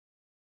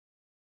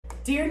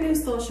Dear new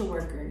social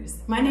workers,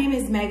 my name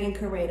is Meagan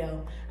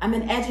Corrado. I'm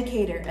an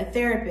educator, a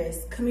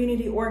therapist,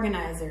 community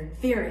organizer,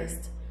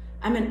 theorist.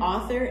 I'm an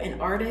author, an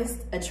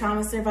artist, a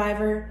trauma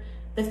survivor,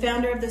 the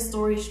founder of the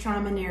Stories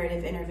Trauma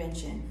Narrative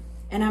Intervention,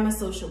 and I'm a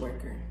social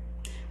worker.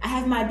 I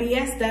have my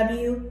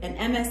BSW, an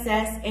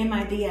MSS, and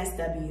my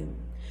DSW.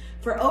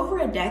 For over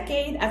a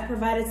decade, I've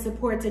provided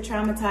support to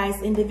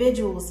traumatized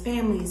individuals,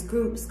 families,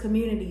 groups,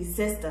 communities,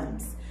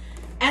 systems.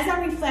 As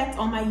I reflect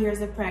on my years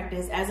of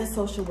practice as a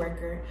social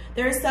worker,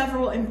 there are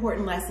several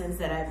important lessons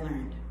that I've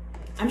learned.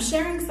 I'm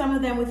sharing some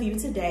of them with you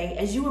today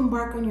as you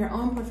embark on your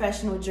own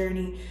professional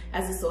journey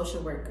as a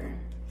social worker.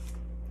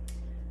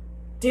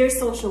 Dear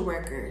social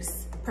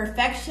workers,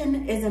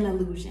 perfection is an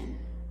illusion.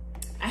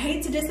 I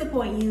hate to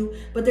disappoint you,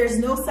 but there's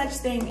no such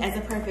thing as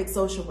a perfect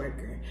social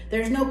worker.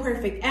 There's no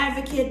perfect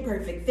advocate,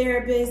 perfect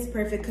therapist,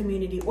 perfect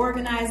community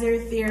organizer,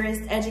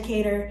 theorist,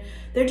 educator.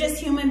 They're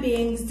just human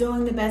beings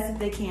doing the best that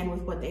they can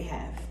with what they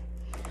have.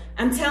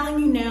 I'm telling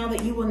you now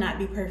that you will not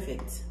be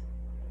perfect.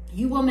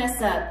 You will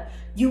mess up.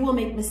 You will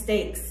make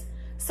mistakes.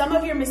 Some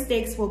of your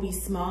mistakes will be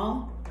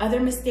small. Other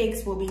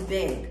mistakes will be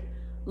big.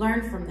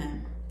 Learn from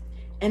them.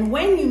 And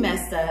when you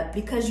mess up,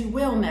 because you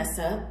will mess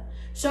up,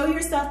 show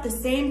yourself the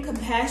same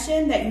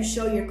compassion that you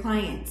show your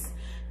clients.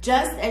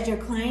 Just as your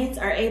clients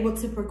are able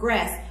to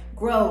progress,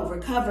 grow,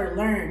 recover,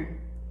 learn,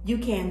 you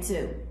can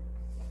too.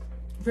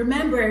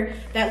 Remember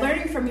that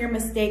learning from your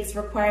mistakes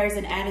requires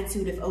an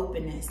attitude of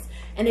openness,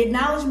 an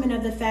acknowledgement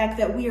of the fact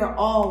that we are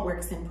all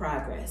works in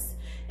progress.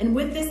 And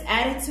with this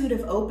attitude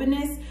of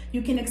openness,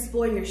 you can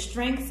explore your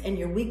strengths and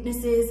your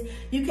weaknesses.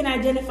 You can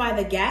identify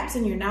the gaps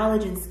in your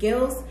knowledge and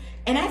skills.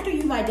 And after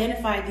you've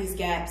identified these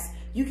gaps,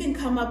 you can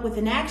come up with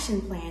an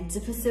action plan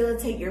to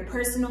facilitate your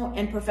personal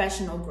and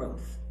professional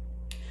growth.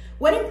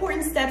 What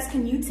important steps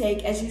can you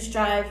take as you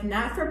strive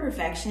not for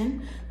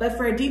perfection, but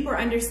for a deeper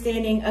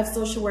understanding of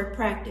social work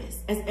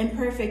practice, as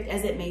imperfect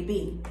as it may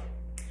be?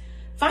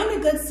 Find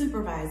a good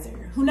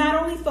supervisor who not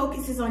only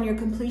focuses on your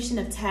completion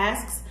of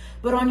tasks,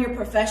 but on your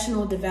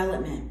professional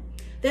development.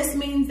 This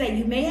means that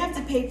you may have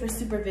to pay for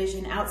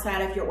supervision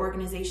outside of your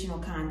organizational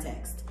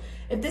context.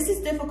 If this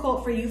is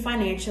difficult for you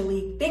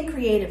financially, think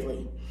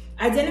creatively.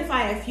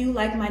 Identify a few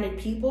like-minded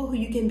people who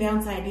you can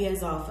bounce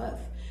ideas off of.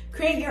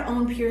 Create your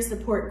own peer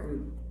support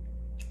group.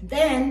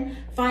 Then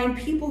find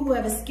people who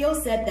have a skill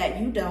set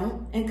that you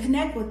don't and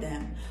connect with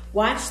them.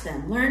 Watch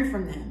them, learn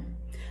from them.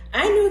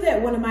 I knew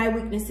that one of my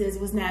weaknesses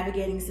was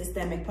navigating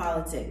systemic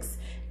politics.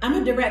 I'm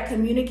a direct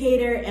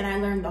communicator, and I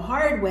learned the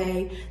hard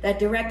way that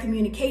direct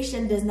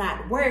communication does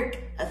not work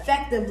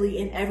effectively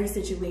in every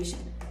situation.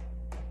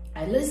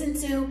 I listened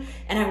to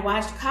and I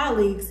watched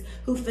colleagues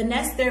who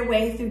finessed their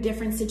way through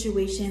different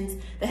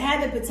situations that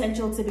had the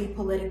potential to be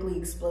politically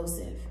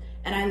explosive,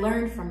 and I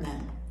learned from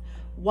them.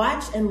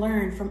 Watch and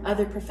learn from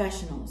other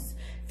professionals.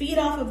 Feed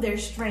off of their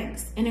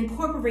strengths and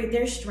incorporate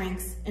their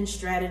strengths and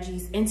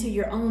strategies into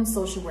your own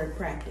social work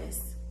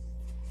practice.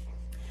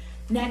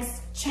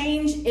 Next,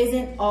 change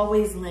isn't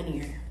always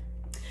linear.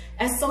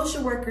 As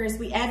social workers,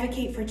 we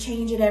advocate for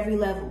change at every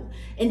level: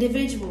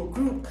 individual,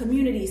 group,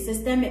 community,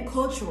 systemic,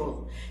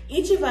 cultural.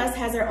 Each of us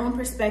has our own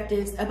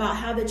perspectives about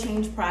how the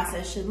change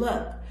process should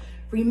look.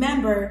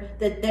 Remember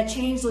that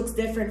change looks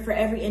different for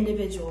every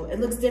individual. It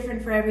looks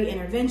different for every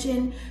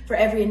intervention, for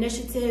every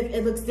initiative.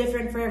 It looks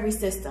different for every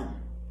system.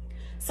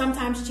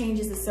 Sometimes change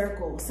is a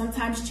circle.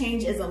 Sometimes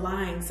change is a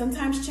line.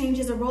 Sometimes change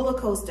is a roller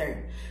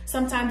coaster.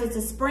 Sometimes it's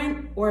a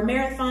sprint or a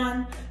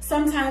marathon.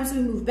 Sometimes we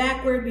move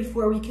backward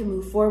before we can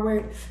move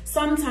forward.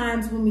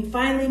 Sometimes when we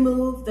finally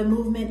move, the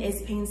movement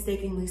is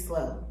painstakingly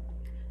slow.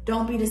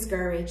 Don't be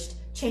discouraged.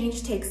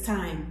 Change takes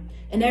time,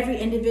 and every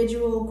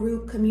individual,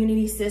 group,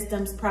 community,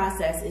 systems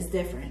process is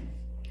different.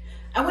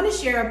 I want to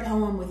share a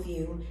poem with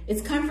you.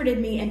 It's comforted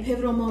me in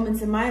pivotal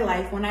moments in my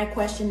life when I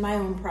questioned my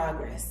own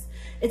progress.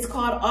 It's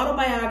called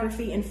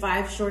Autobiography in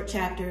 5 Short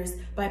Chapters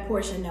by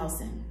Portia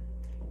Nelson.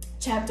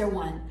 Chapter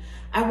 1,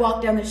 I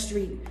walk down the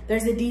street.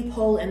 There's a deep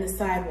hole in the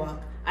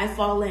sidewalk. I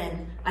fall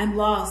in. I'm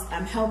lost.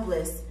 I'm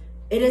helpless.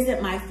 It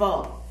isn't my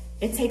fault.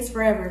 It takes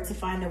forever to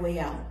find a way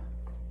out.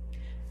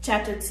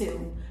 Chapter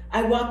 2,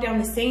 I walk down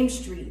the same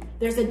street.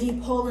 There's a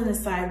deep hole in the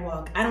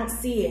sidewalk. I don't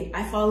see it.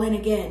 I fall in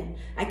again.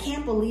 I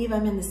can't believe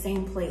I'm in the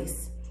same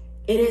place.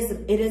 It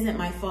isn't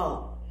my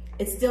fault.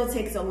 It still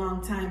takes a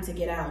long time to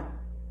get out.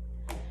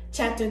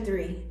 Chapter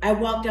 3, I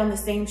walk down the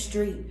same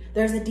street.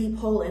 There's a deep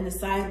hole in the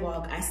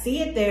sidewalk. I see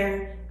it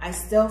there. I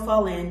still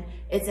fall in.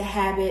 It's a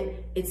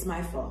habit. It's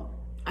my fault.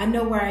 I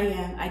know where I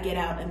am. I get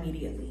out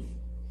immediately.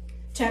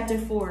 Chapter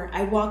 4,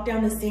 I walk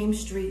down the same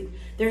street.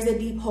 There's a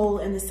deep hole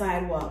in the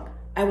sidewalk.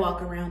 I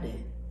walk around it.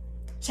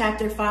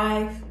 Chapter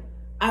 5,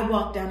 I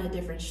walk down a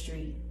different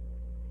street.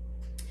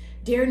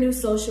 Dear new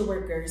social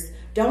workers,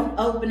 don't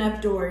open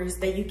up doors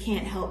that you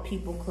can't help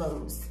people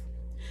close.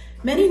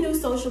 Many new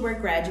social work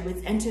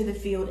graduates enter the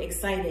field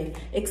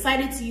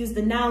excited to use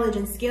the knowledge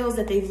and skills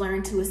that they've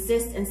learned to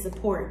assist and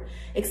support,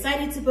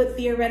 excited to put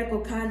theoretical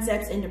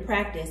concepts into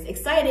practice,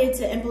 excited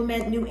to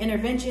implement new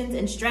interventions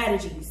and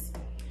strategies.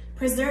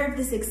 Preserve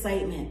this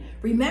excitement.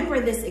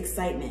 Remember this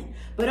excitement,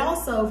 but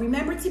also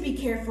remember to be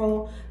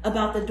careful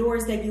about the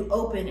doors that you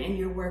open in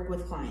your work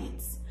with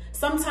clients.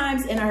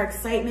 Sometimes in our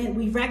excitement,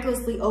 we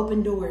recklessly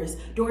open doors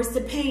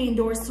to pain,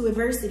 doors to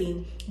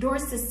adversity,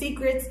 doors to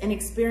secrets and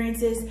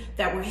experiences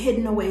that were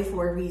hidden away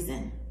for a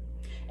reason.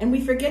 And we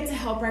forget to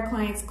help our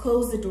clients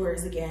close the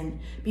doors again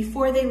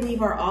before they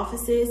leave our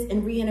offices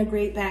and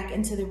reintegrate back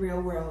into the real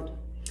world.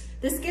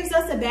 This gives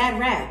us a bad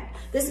rap.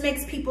 This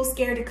makes people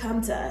scared to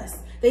come to us.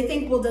 They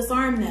think we'll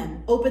disarm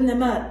them, open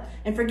them up,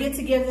 and forget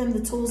to give them the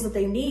tools that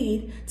they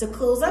need to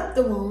close up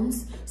the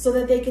wounds so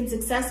that they can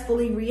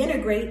successfully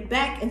reintegrate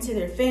back into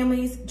their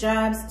families,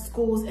 jobs,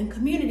 schools, and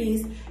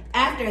communities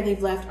after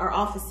they've left our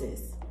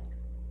offices.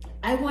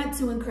 I want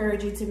to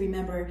encourage you to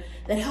remember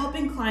that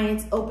helping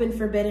clients open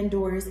forbidden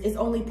doors is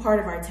only part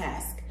of our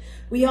task.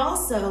 We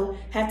also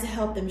have to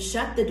help them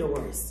shut the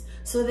doors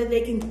so that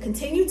they can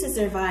continue to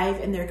survive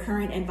in their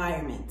current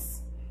environments.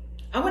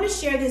 I want to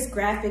share this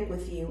graphic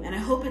with you, and I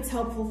hope it's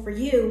helpful for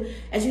you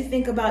as you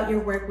think about your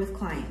work with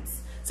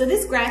clients. So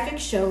this graphic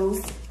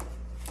shows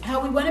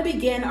how we want to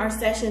begin our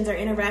sessions, our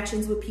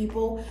interactions with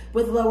people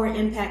with lower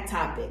impact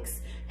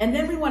topics. And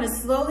then we want to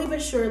slowly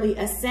but surely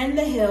ascend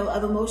the hill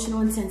of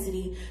emotional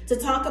intensity to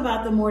talk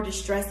about the more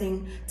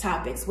distressing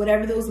topics,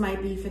 whatever those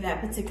might be for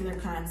that particular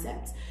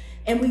concept.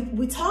 And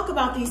we talk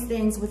about these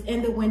things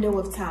within the window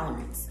of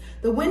tolerance.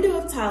 The window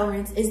of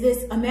tolerance is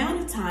this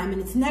amount of time,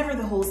 and it's never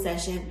the whole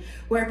session,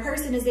 where a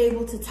person is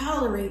able to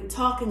tolerate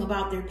talking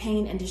about their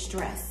pain and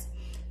distress.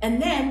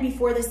 And then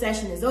before the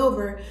session is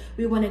over,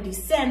 we want to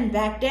descend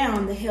back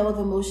down the hill of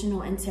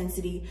emotional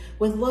intensity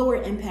with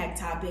lower impact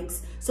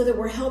topics so that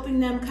we're helping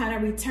them kind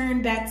of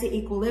return back to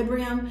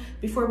equilibrium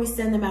before we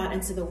send them out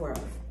into the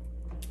world.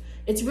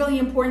 It's really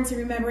important to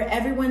remember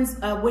everyone's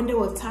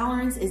window of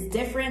tolerance is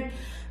different.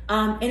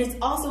 And it's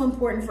also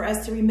important for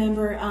us to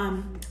remember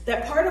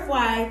that part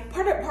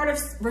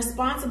of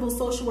responsible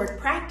social work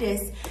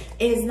practice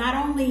is not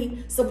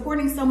only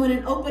supporting someone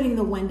in opening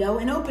the window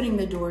and opening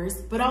the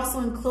doors, but also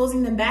in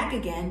closing them back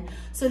again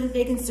so that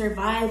they can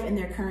survive in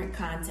their current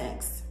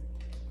context.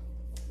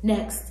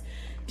 Next,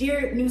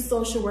 dear new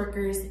social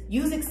workers,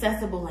 use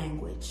accessible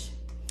language.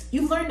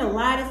 You've learned a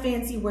lot of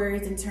fancy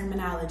words and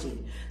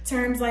terminology.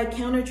 Terms like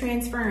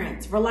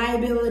countertransference,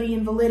 reliability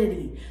and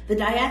validity, the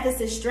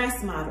diathesis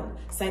stress model,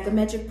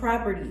 psychometric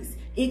properties,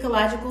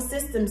 ecological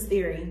systems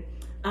theory,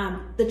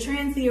 the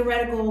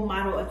trans-theoretical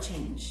model of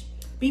change.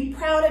 Be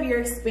proud of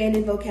your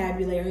expanded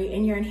vocabulary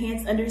and your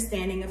enhanced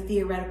understanding of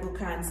theoretical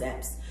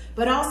concepts,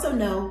 but also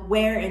know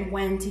where and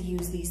when to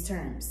use these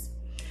terms.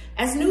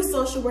 As new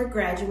social work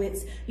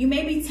graduates, you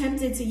may be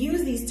tempted to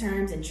use these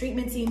terms in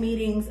treatment team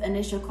meetings,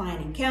 initial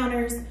client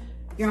encounters,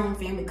 your own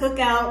family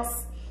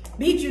cookouts.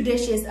 Be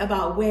judicious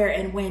about where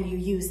and when you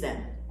use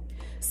them.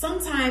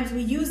 Sometimes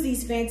we use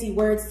these fancy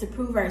words to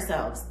prove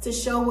ourselves, to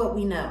show what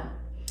we know.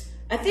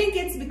 I think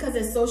it's because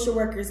as social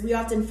workers, we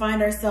often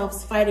find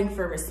ourselves fighting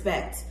for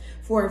respect,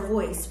 for a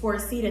voice, for a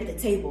seat at the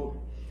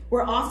table.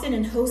 We're often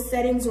in host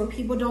settings where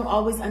people don't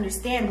always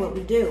understand what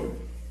we do.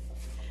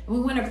 And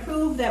we want to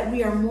prove that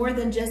we are more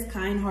than just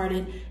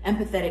kind-hearted,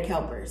 empathetic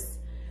helpers.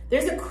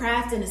 There's a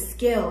craft and a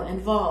skill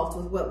involved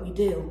with what we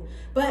do,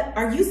 but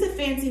our use of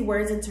fancy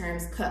words and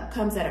terms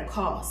comes at a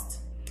cost.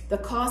 The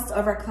cost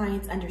of our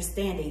clients'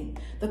 understanding,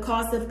 the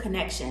cost of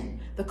connection,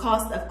 the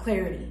cost of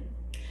clarity.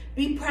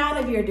 Be proud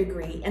of your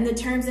degree and the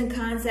terms and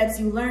concepts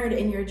you learned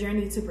in your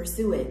journey to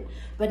pursue it,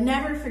 but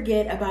never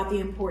forget about the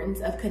importance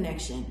of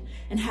connection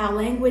and how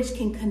language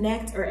can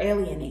connect or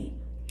alienate.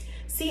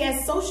 See,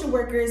 as social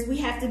workers, we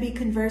have to be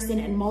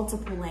conversant in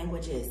multiple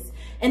languages.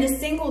 In a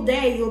single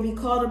day, you'll be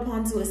called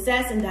upon to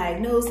assess and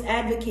diagnose,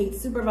 advocate,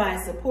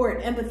 supervise,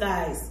 support,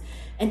 empathize.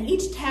 And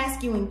each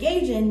task you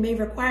engage in may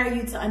require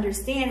you to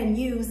understand and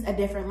use a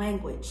different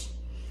language.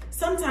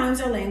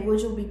 Sometimes our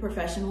language will be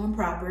professional and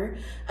proper.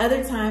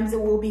 Other times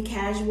it will be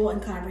casual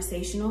and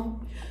conversational.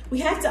 We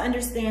have to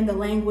understand the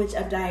language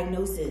of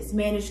diagnosis,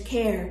 managed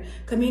care,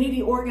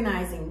 community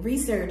organizing,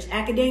 research,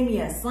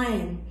 academia,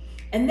 slang.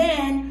 And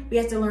then we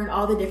have to learn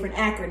all the different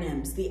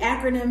acronyms, the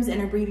acronyms and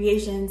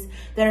abbreviations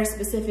that are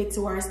specific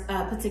to our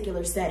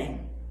particular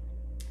setting.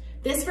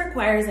 This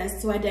requires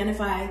us to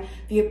identify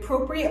the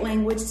appropriate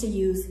language to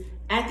use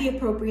at the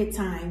appropriate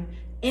time,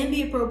 in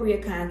the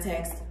appropriate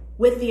context,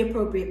 with the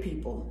appropriate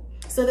people,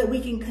 so that we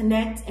can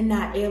connect and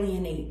not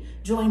alienate,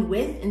 join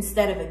with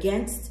instead of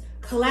against,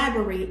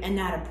 collaborate and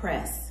not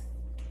oppress.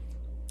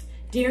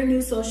 Dear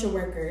new social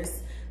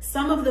workers,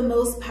 some of the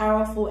most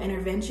powerful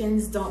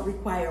interventions don't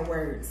require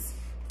words.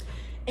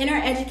 In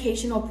our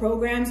educational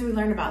programs, we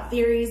learn about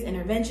theories,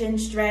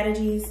 interventions,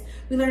 strategies.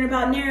 We learn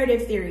about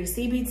narrative theory,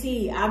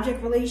 CBT,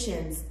 object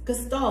relations,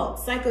 Gestalt,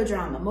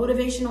 psychodrama,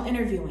 motivational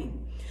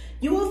interviewing.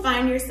 You will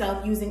find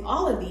yourself using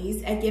all of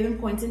these at given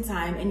points in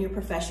time in your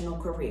professional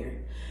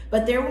career.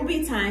 But there will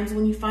be times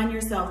when you find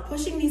yourself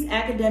pushing these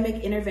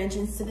academic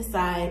interventions to the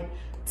side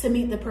to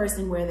meet the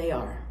person where they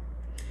are.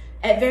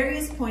 At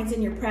various points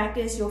in your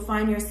practice, you'll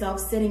find yourself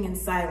sitting in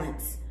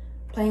silence,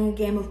 playing a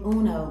game of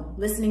Uno,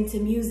 listening to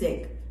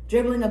music,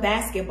 dribbling a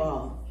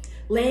basketball,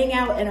 laying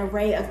out an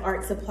array of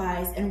art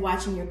supplies and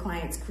watching your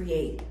clients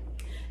create.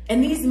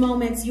 In these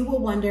moments, you will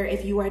wonder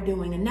if you are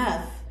doing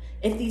enough,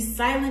 if these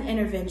silent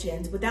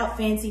interventions without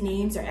fancy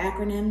names or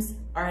acronyms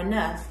are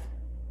enough.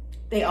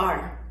 They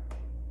are.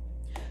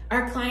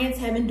 Our clients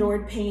have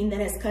endured pain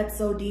that has cut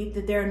so deep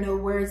that there are no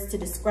words to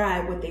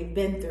describe what they've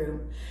been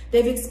through.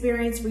 They've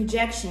experienced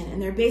rejection and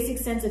their basic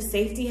sense of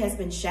safety has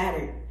been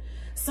shattered.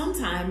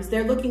 Sometimes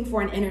they're looking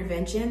for an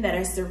intervention that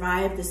has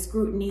survived the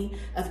scrutiny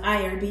of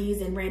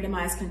IRBs and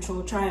randomized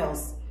controlled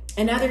trials.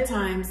 And other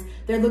times,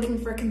 they're looking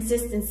for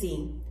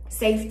consistency,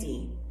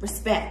 safety,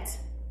 respect.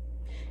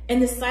 In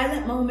the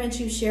silent moments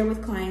you share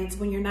with clients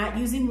when you're not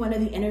using one of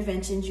the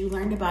interventions you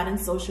learned about in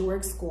social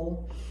work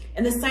school,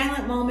 in the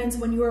silent moments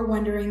when you are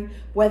wondering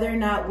whether or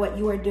not what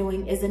you are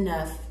doing is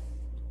enough,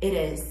 it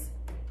is.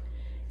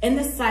 In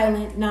the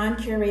silent,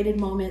 non-curated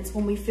moments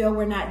when we feel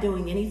we're not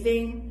doing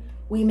anything,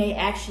 we may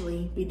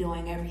actually be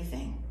doing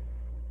everything.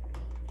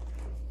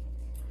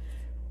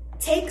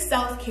 Take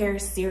self-care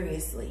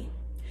seriously.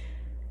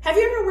 Have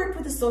you ever worked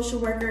with a social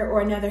worker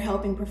or another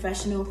helping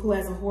professional who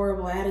has a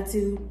horrible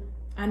attitude?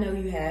 I know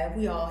you have,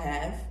 we all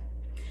have.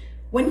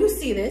 When you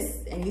see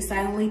this and you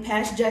silently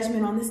pass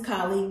judgment on this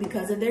colleague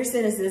because of their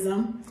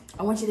cynicism,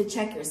 I want you to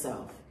check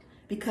yourself,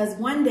 because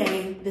one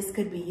day this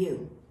could be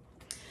you.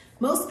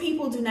 Most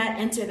people do not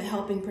enter the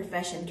helping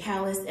profession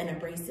callous and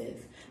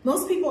abrasive.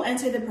 Most people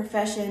enter the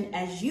profession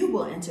as you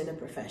will enter the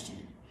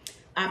profession.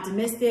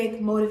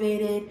 Optimistic,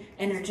 motivated,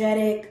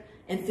 energetic,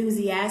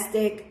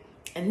 enthusiastic,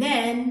 and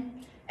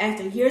then,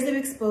 after years of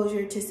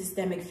exposure to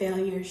systemic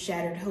failure,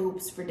 shattered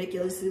hopes,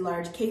 ridiculously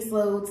large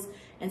caseloads,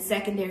 and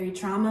secondary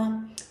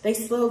trauma, they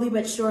slowly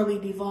but surely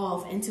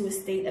devolve into a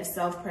state of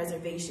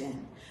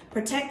self-preservation,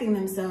 protecting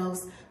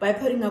themselves by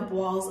putting up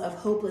walls of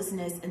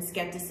hopelessness and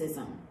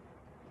skepticism.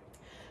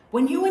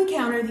 When you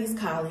encounter these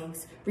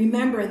colleagues,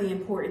 remember the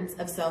importance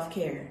of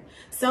self-care.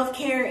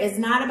 Self-care is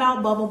not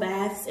about bubble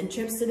baths and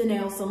trips to the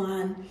nail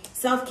salon.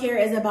 Self-care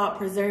is about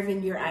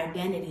preserving your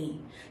identity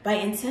by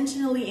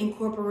intentionally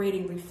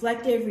incorporating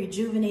reflective,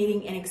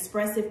 rejuvenating, and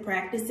expressive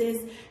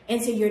practices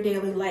into your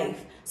daily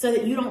life so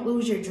that you don't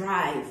lose your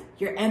drive,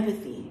 your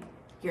empathy,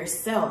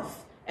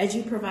 yourself, as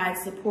you provide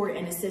support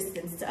and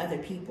assistance to other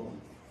people.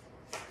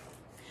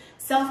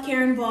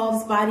 Self-care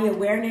involves body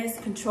awareness,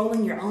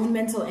 controlling your own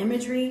mental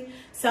imagery,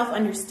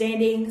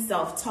 self-understanding,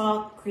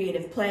 self-talk,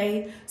 creative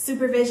play,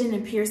 supervision,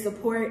 and peer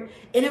support.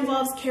 It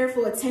involves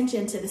careful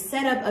attention to the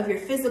setup of your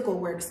physical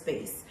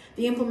workspace,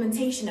 the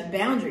implementation of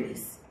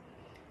boundaries.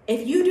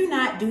 If you do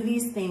not do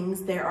these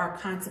things, there are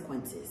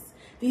consequences.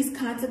 These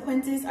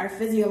consequences are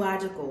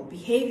physiological,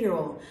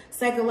 behavioral,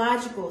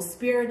 psychological,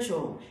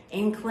 spiritual,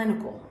 and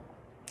clinical.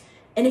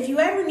 And if you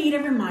ever need a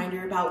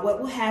reminder about what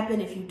will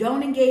happen if you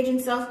don't engage in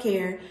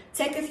self-care,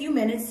 take a few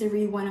minutes to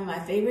read one of my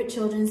favorite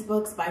children's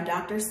books by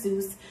Dr.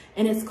 Seuss,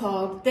 and it's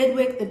called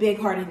Fidwick the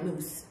Big-Hearted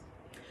Moose.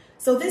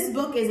 So this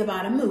book is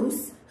about a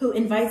moose who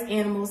invites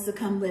animals to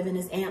come live in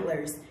his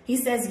antlers. He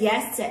says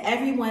yes to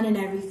everyone and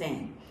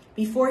everything.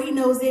 Before he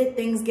knows it,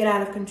 things get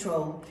out of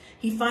control.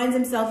 He finds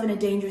himself in a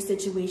dangerous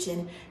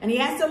situation, and he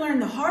has to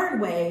learn the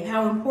hard way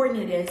how important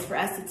it is for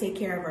us to take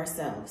care of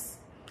ourselves.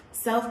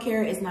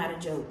 Self-care is not a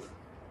joke.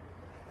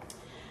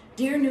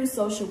 Dear new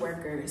social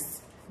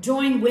workers,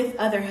 join with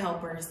other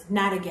helpers,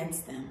 not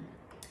against them.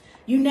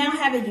 You now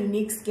have a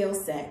unique skill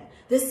set.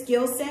 This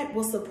skill set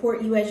will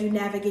support you as you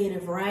navigate a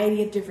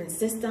variety of different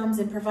systems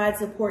and provide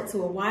support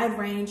to a wide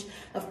range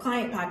of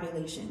client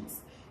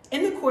populations.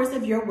 In the course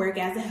of your work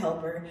as a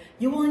helper,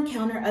 you will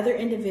encounter other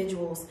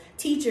individuals,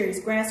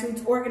 teachers,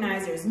 grassroots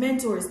organizers,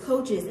 mentors,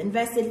 coaches,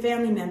 invested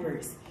family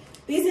members.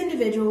 These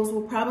individuals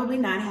will probably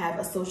not have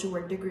a social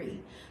work degree,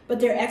 but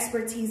their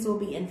expertise will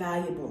be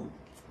invaluable.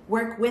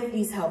 Work with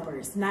these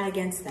helpers, not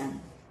against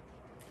them.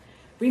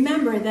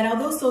 Remember that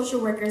although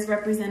social workers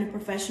represent a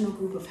professional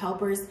group of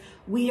helpers,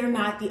 we are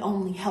not the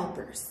only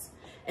helpers.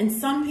 And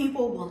some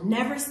people will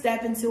never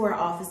step into our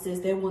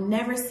offices, they will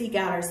never seek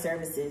out our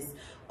services.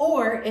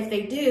 Or if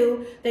they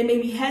do, they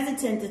may be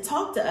hesitant to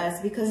talk to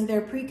us because of their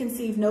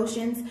preconceived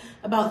notions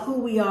about who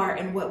we are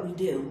and what we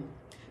do.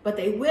 But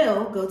they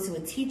will go to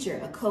a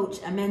teacher, a coach,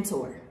 a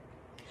mentor.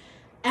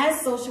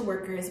 As social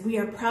workers, we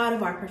are proud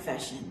of our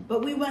profession,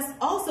 but we must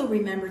also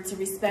remember to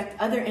respect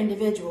other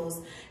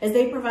individuals as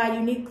they provide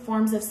unique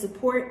forms of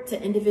support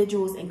to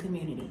individuals and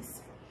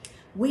communities.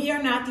 We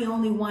are not the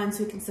only ones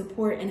who can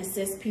support and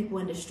assist people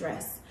in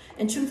distress.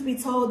 And truth be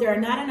told, there are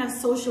not enough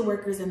social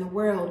workers in the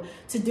world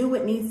to do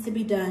what needs to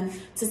be done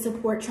to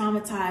support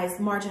traumatized,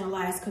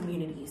 marginalized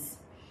communities.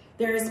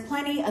 There is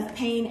plenty of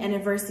pain and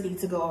adversity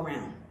to go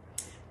around.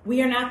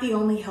 We are not the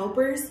only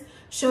helpers.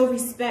 Show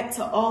respect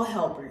to all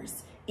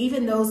helpers,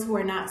 even those who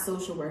are not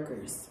social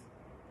workers.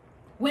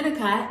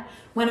 Winnicott,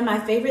 one of my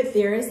favorite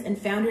theorists and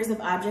founders of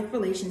object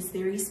relations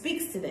theory,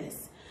 speaks to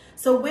this.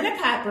 So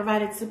Winnicott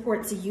provided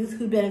support to youth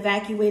who'd been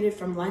evacuated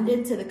from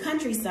London to the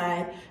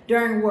countryside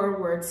during World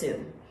War II.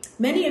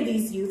 Many of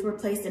these youth were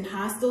placed in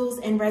hostels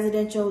and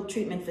residential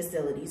treatment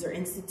facilities or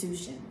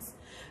institutions.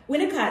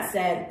 Winnicott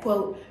said,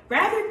 quote,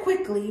 "Rather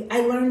quickly,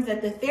 I learned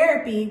that the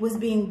therapy was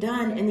being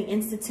done in the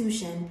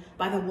institution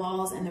by the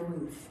walls and the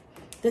roof.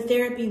 The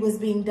therapy was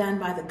being done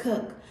by the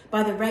cook,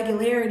 by the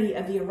regularity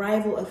of the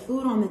arrival of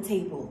food on the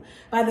table,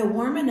 by the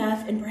warm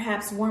enough and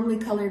perhaps warmly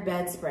colored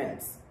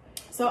bedspreads."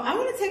 So I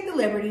want to take the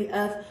liberty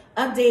of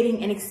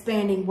updating and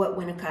expanding what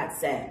Winnicott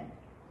said.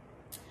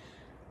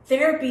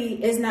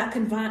 Therapy is not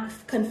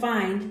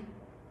confined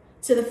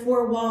to the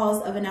four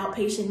walls of an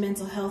outpatient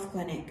mental health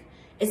clinic.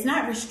 It's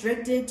not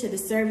restricted to the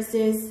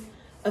services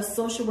of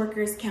social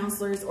workers,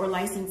 counselors, or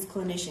licensed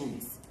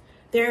clinicians.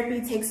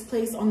 Therapy takes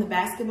place on the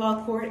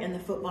basketball court and the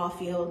football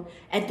field,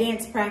 at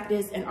dance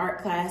practice and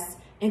art class,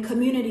 in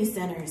community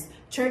centers,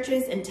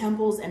 churches and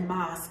temples and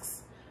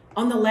mosques,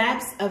 on the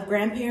laps of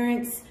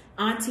grandparents,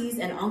 aunties,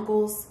 and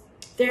uncles.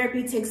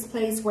 Therapy takes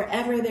place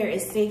wherever there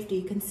is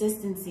safety,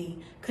 consistency,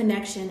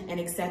 connection, and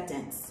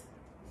acceptance.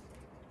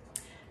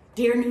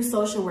 Dear new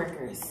social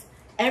workers,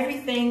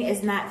 everything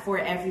is not for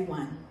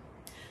everyone.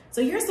 So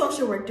your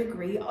social work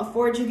degree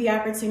affords you the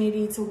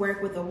opportunity to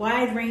work with a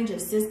wide range of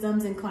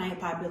systems and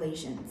client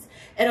populations.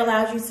 It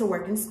allows you to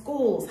work in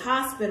schools,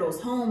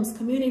 hospitals, homes,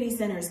 community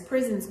centers,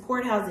 prisons,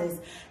 courthouses,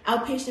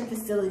 outpatient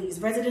facilities,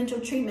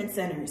 residential treatment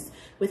centers,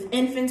 with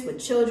infants, with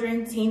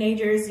children,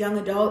 teenagers, young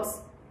adults,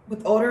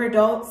 with older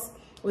adults,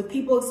 with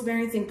people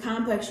experiencing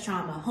complex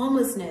trauma,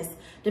 homelessness,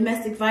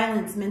 domestic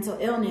violence, mental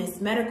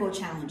illness, medical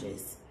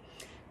challenges.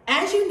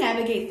 As you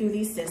navigate through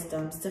these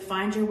systems to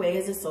find your way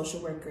as a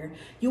social worker,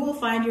 you will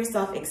find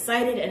yourself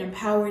excited and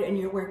empowered in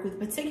your work with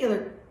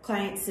particular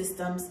client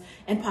systems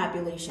and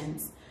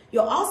populations.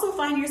 You'll also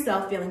find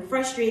yourself feeling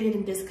frustrated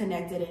and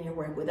disconnected in your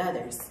work with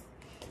others.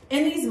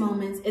 In these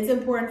moments, it's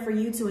important for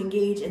you to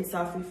engage in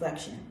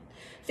self-reflection.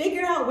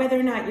 Figure out whether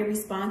or not your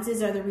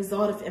responses are the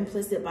result of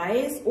implicit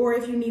bias or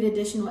if you need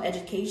additional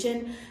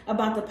education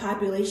about the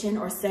population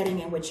or setting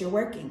in which you're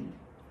working.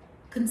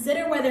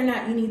 Consider whether or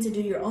not you need to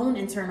do your own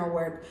internal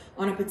work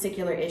on a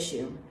particular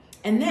issue.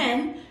 And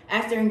then,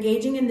 after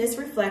engaging in this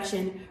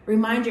reflection,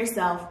 remind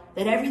yourself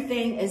that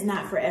everything is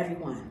not for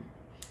everyone.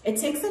 It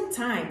takes some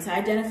time to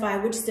identify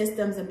which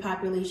systems and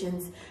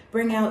populations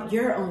bring out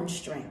your own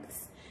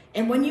strengths.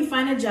 And when you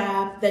find a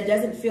job that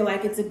doesn't feel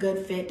like it's a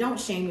good fit, don't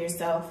shame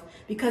yourself,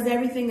 because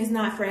everything is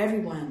not for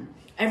everyone.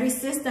 Every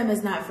system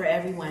is not for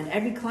everyone.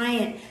 Every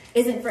client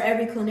isn't for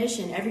every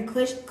clinician. Every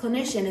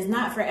clinician is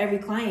not for every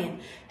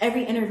client.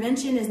 Every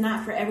intervention is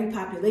not for every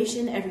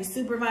population. Every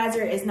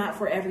supervisor is not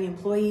for every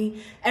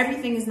employee.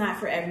 Everything is not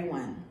for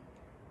everyone.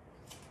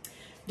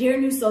 Dear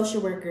new social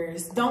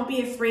workers, don't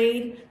be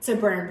afraid to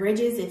burn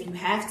bridges if you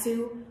have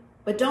to,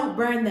 but don't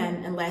burn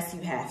them unless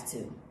you have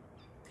to.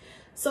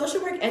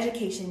 Social work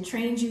education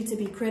trains you to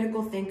be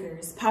critical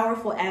thinkers,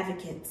 powerful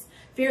advocates,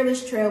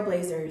 fearless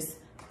trailblazers.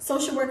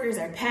 Social workers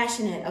are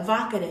passionate,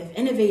 evocative,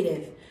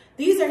 innovative.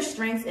 These are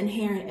strengths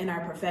inherent in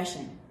our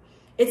profession.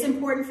 It's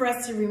important for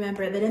us to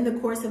remember that in the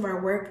course of our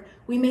work,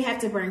 we may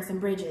have to burn some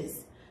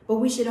bridges, but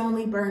we should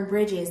only burn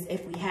bridges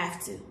if we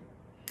have to.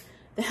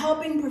 The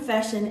helping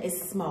profession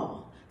is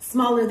small,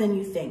 smaller than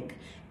you think.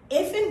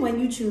 If and when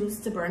you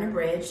choose to burn a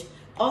bridge,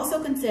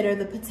 also consider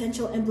the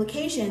potential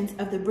implications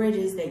of the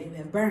bridges that you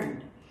have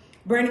burned.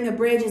 Burning a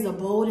bridge is a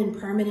bold and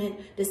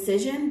permanent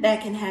decision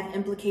that can have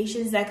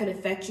implications that could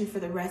affect you for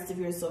the rest of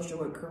your social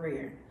work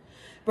career.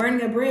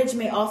 Burning a bridge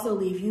may also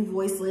leave you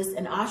voiceless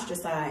and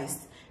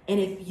ostracized. And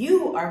if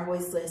you are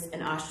voiceless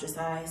and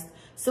ostracized,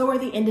 so are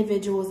the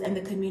individuals and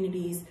the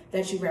communities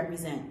that you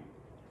represent.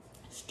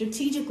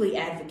 Strategically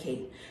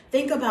advocate.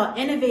 Think about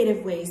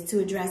innovative ways to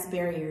address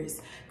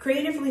barriers.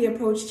 Creatively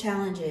approach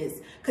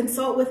challenges.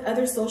 Consult with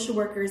other social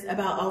workers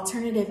about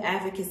alternative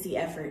advocacy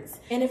efforts.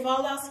 And if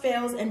all else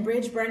fails and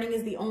bridge burning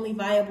is the only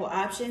viable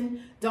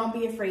option, don't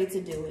be afraid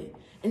to do it.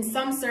 In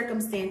some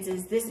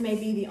circumstances, this may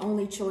be the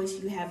only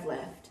choice you have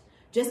left.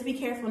 Just be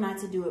careful not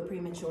to do it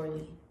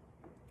prematurely.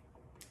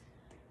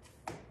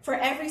 For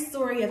every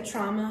story of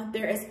trauma,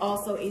 there is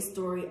also a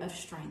story of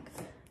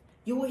strength.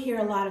 You will hear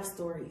a lot of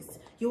stories.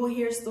 You will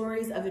hear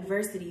stories of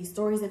adversity,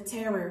 stories of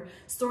terror,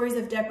 stories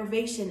of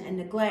deprivation and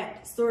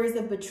neglect, stories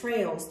of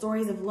betrayal,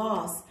 stories of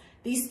loss.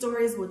 These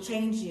stories will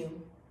change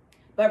you.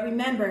 But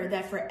remember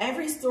that for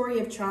every story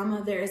of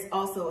trauma, there is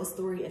also a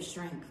story of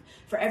strength.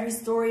 For every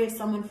story of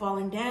someone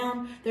falling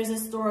down, there's a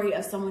story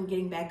of someone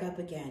getting back up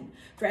again.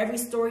 For every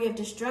story of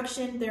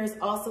destruction, there is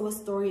also a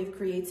story of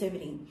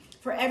creativity.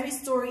 For every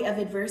story of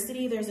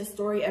adversity, there's a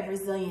story of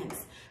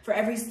resilience. For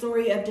every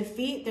story of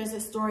defeat, there's a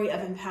story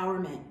of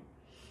empowerment.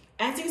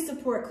 As you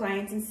support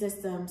clients and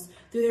systems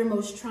through their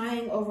most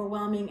trying,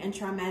 overwhelming, and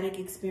traumatic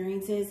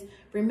experiences,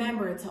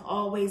 remember to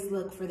always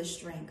look for the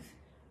strength.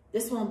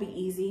 This won't be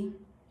easy,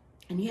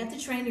 and you have to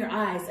train your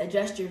eyes,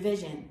 adjust your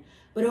vision.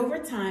 But over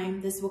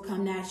time, this will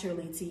come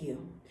naturally to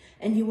you,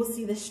 and you will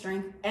see the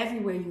strength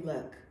everywhere you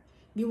look.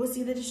 You will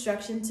see the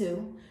destruction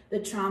too, the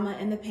trauma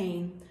and the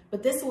pain,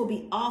 but this will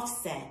be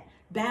offset,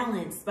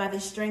 balanced by the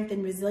strength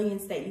and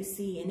resilience that you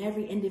see in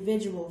every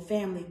individual,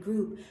 family,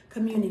 group,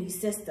 community,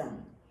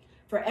 system.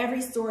 For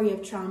every story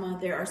of trauma,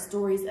 there are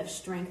stories of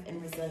strength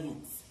and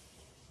resilience.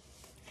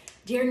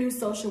 Dear new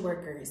social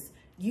workers,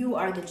 You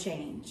are the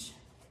change.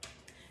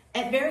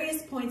 At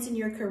various points in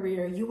your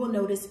career, you will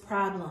notice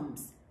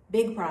problems,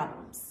 big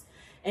problems,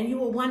 and you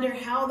will wonder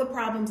how the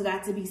problems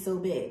got to be so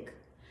big.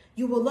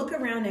 You will look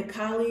around at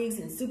colleagues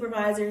and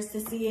supervisors to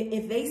see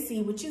if they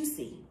see what you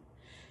see.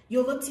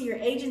 You'll look to your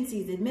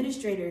agencies,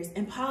 administrators,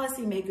 and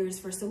policymakers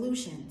for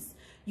solutions.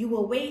 You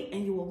will wait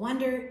and you will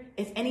wonder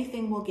if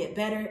anything will get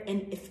better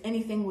and if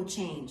anything will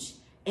change.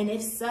 And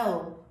if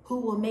so, who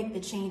will make the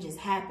changes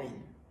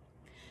happen?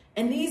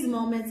 In these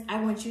moments,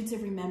 I want you to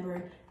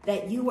remember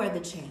that you are the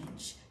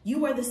change.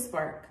 You are the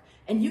spark.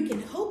 And you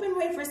can hope and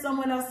wait for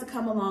someone else to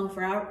come along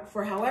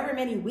for however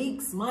many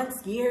weeks,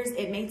 months, years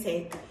it may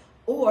take.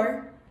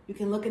 Or you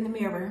can look in the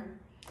mirror,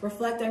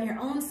 reflect on your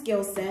own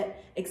skill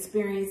set,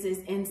 experiences,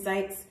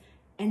 insights,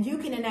 and you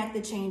can enact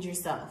the change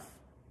yourself.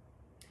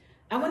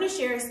 I want to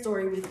share a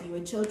story with you,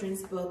 a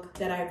children's book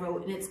that I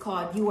wrote, and it's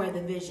called You Are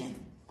the Vision.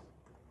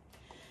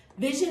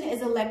 Vision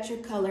is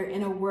electric color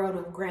in a world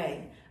of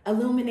gray,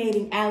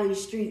 illuminating alley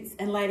streets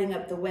and lighting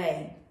up the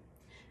way.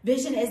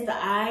 Vision is the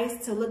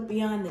eyes to look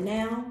beyond the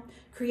now,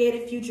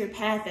 create a future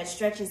path that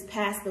stretches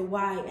past the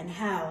why and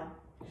how.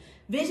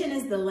 Vision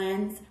is the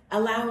lens,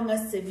 allowing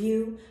us to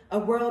view a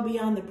world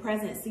beyond the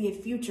present, see a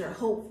future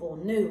hopeful,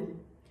 new.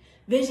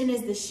 Vision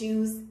is the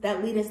shoes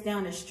that lead us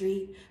down a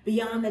street,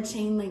 beyond the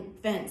chain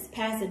link fence,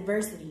 past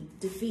adversity,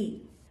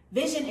 defeat.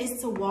 Vision is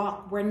to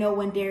walk where no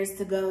one dares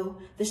to go,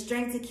 the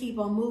strength to keep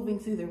on moving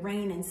through the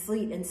rain and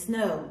sleet and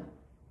snow.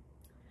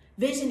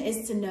 Vision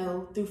is to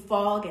know through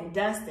fog and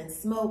dust and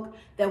smoke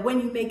that when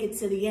you make it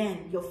to the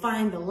end, you'll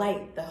find the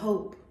light, the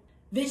hope.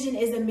 Vision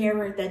is a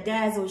mirror that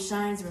dazzles,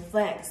 shines,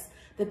 reflects,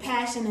 the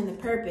passion and the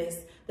purpose,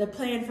 the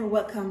plan for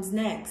what comes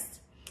next.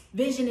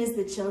 Vision is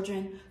the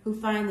children who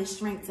find the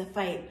strength to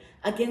fight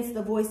against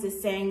the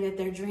voices saying that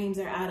their dreams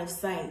are out of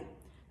sight.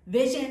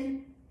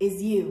 Vision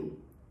is you.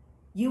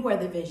 You are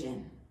the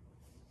vision.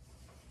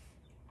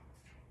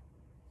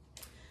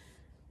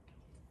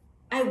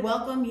 I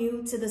welcome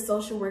you to the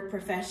social work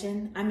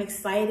profession. I'm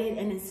excited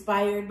and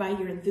inspired by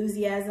your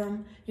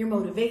enthusiasm, your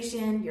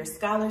motivation, your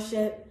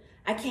scholarship.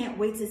 I can't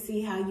wait to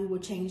see how you will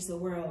change the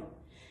world.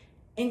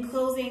 In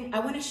closing, I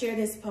want to share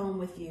this poem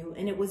with you,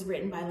 and it was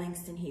written by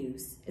Langston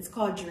Hughes. It's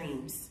called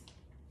Dreams.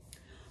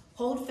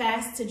 Hold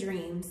fast to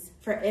dreams,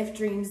 for if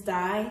dreams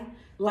die,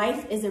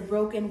 life is a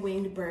broken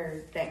winged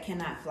bird that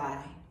cannot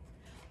fly.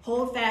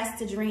 Hold fast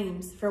to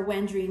dreams, for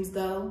when dreams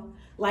go,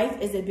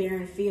 life is a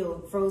barren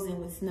field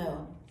frozen with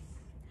snow.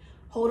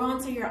 Hold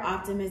on to your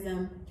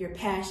optimism, your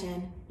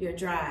passion, your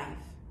drive.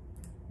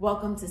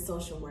 Welcome to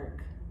social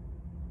work.